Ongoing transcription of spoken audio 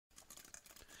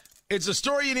It's a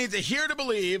story you need to hear to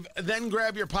believe, then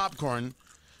grab your popcorn,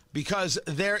 because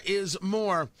there is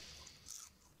more.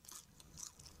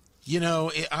 You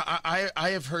know, I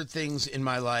have heard things in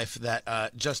my life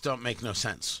that just don't make no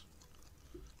sense.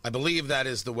 I believe that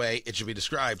is the way it should be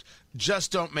described.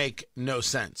 Just don't make no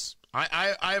sense.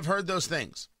 I have heard those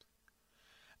things.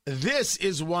 This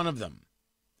is one of them.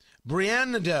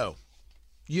 Brianne Nadeau.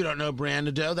 You don't know Brianne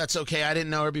Nadeau. That's okay. I didn't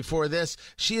know her before this.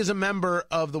 She is a member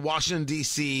of the Washington,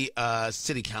 D.C.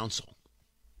 City Council.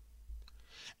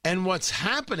 And what's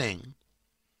happening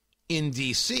in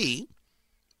D.C.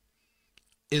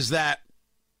 is that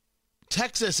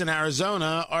Texas and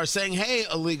Arizona are saying, hey,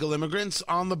 illegal immigrants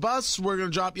on the bus, we're going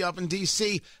to drop you off in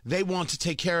D.C. They want to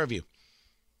take care of you.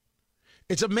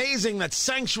 It's amazing that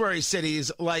sanctuary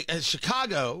cities like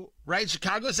Chicago, right?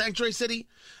 Chicago, sanctuary city,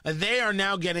 they are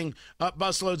now getting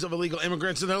busloads of illegal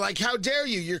immigrants. And they're like, how dare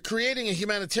you? You're creating a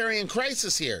humanitarian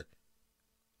crisis here.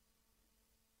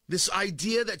 This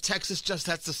idea that Texas just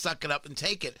has to suck it up and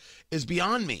take it is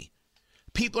beyond me.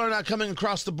 People are not coming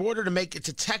across the border to make it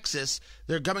to Texas.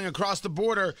 They're coming across the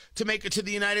border to make it to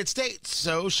the United States.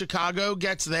 So Chicago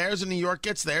gets theirs, and New York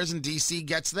gets theirs, and D.C.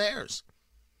 gets theirs.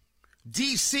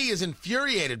 D.C. is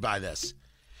infuriated by this,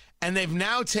 and they've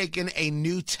now taken a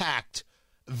new tact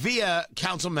via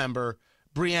council member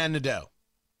Brianne Nadeau.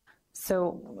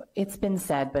 So it's been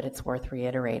said, but it's worth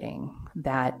reiterating,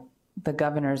 that the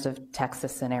governors of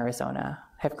Texas and Arizona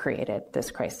have created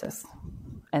this crisis,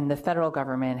 and the federal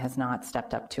government has not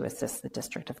stepped up to assist the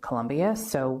District of Columbia.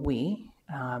 So we,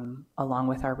 along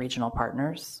with our regional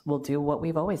partners, will do what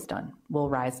we've always done. We'll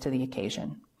rise to the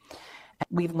occasion.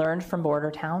 We've learned from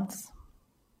border towns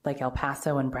like El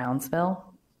Paso and Brownsville.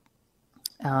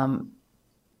 And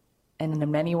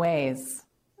in many ways,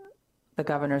 the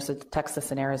governors of Texas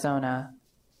and Arizona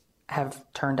have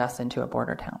turned us into a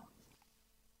border town.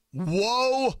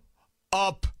 Whoa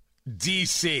up,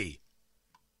 D.C.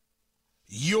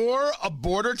 You're a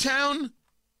border town?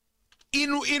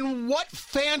 In what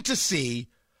fantasy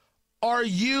are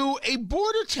you a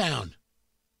border town?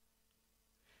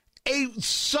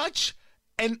 Such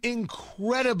an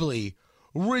incredibly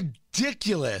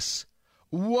ridiculous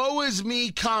woe is me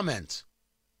comment.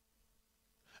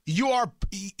 You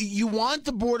want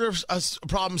the border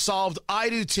problem solved? I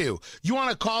do too. You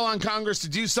want to call on Congress to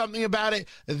do something about it?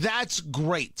 That's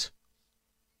great.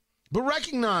 But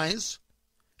recognize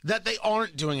that they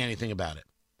aren't doing anything about it.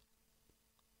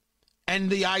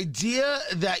 And the idea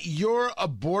that you're a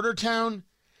border town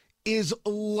is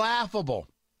laughable.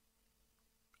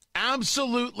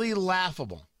 Absolutely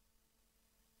laughable.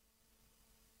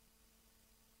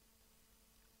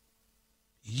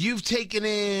 You've taken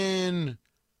in,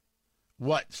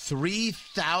 what,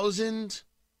 3,000?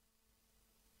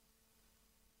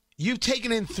 You've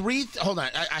taken in hold on,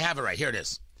 I have it right. Here it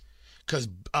is. Because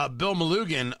Bill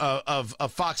Malugin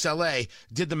of Fox LA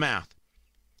did the math.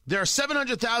 There are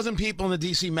 700,000 people in the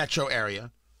D.C. metro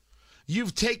area.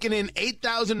 You've taken in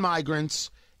 8,000 migrants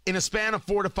in a span of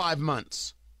 4 to 5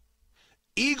 months.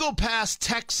 Eagle Pass,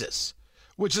 Texas,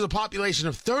 which is a population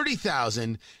of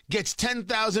 30,000, gets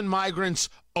 10,000 migrants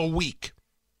a week.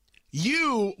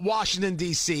 You, Washington,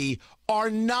 D.C., are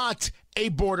not a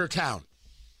border town.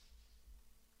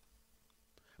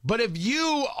 But if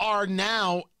you are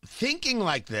now thinking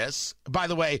like this, by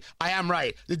the way, I am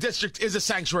right. The district is a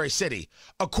sanctuary city,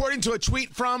 according to a tweet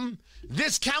from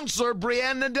this counselor,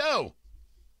 Brianne Nadeau.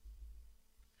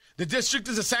 The district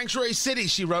is a sanctuary city,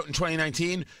 she wrote in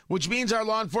 2019, which means our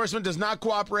law enforcement does not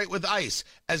cooperate with ICE.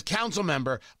 As council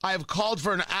member, I have called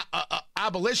for an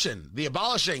the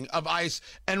abolishing of ICE,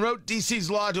 and wrote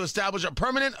D.C.'s law to establish a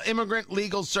permanent immigrant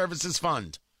legal services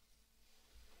fund.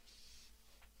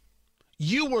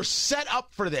 You were set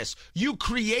up for this. You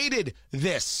created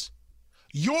this.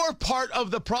 You're part of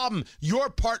the problem. You're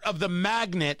part of the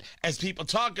magnet, as people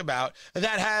talk about,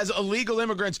 that has illegal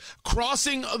immigrants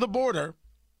crossing the border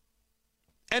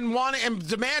and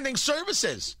demanding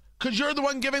services, because you're the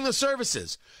one giving the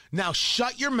services. Now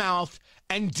shut your mouth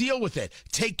and deal with it.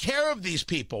 Take care of these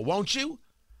people, won't you?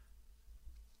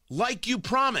 Like you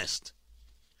promised.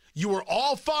 You were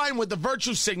all fine with the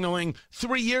virtue signaling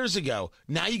 3 years ago.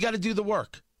 Now you got to do the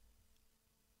work.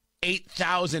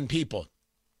 8,000 people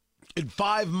in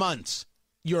 5 months.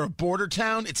 You're a border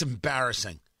town? It's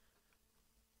embarrassing.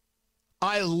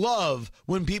 I love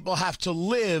when people have to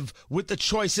live with the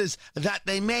choices that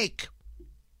they make,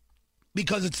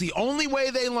 because it's the only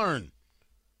way they learn.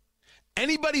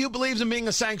 Anybody who believes in being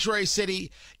a sanctuary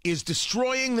city is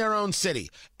destroying their own city.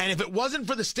 And if it wasn't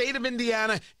for the state of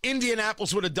Indiana,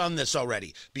 Indianapolis would have done this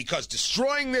already. Because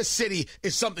destroying this city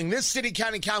is something this city,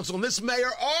 county council, and this mayor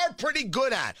are pretty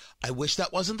good at. I wish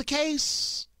that wasn't the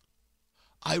case.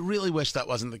 I really wish that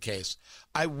wasn't the case.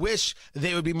 I wish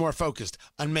they would be more focused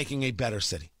on making a better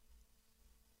city.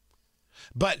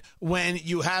 But when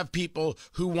you have people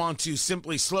who want to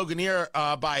simply sloganeer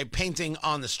by painting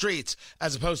on the streets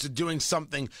as opposed to doing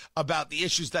something about the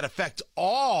issues that affect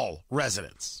all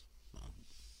residents,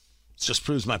 it just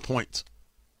proves my point.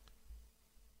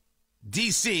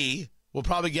 D.C. will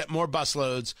probably get more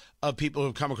busloads of people who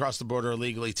have come across the border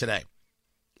illegally today.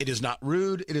 It is not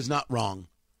rude. It is not wrong.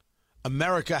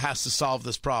 America has to solve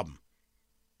this problem.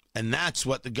 And that's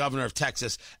what the governor of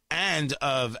Texas and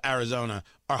of Arizona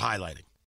are highlighting.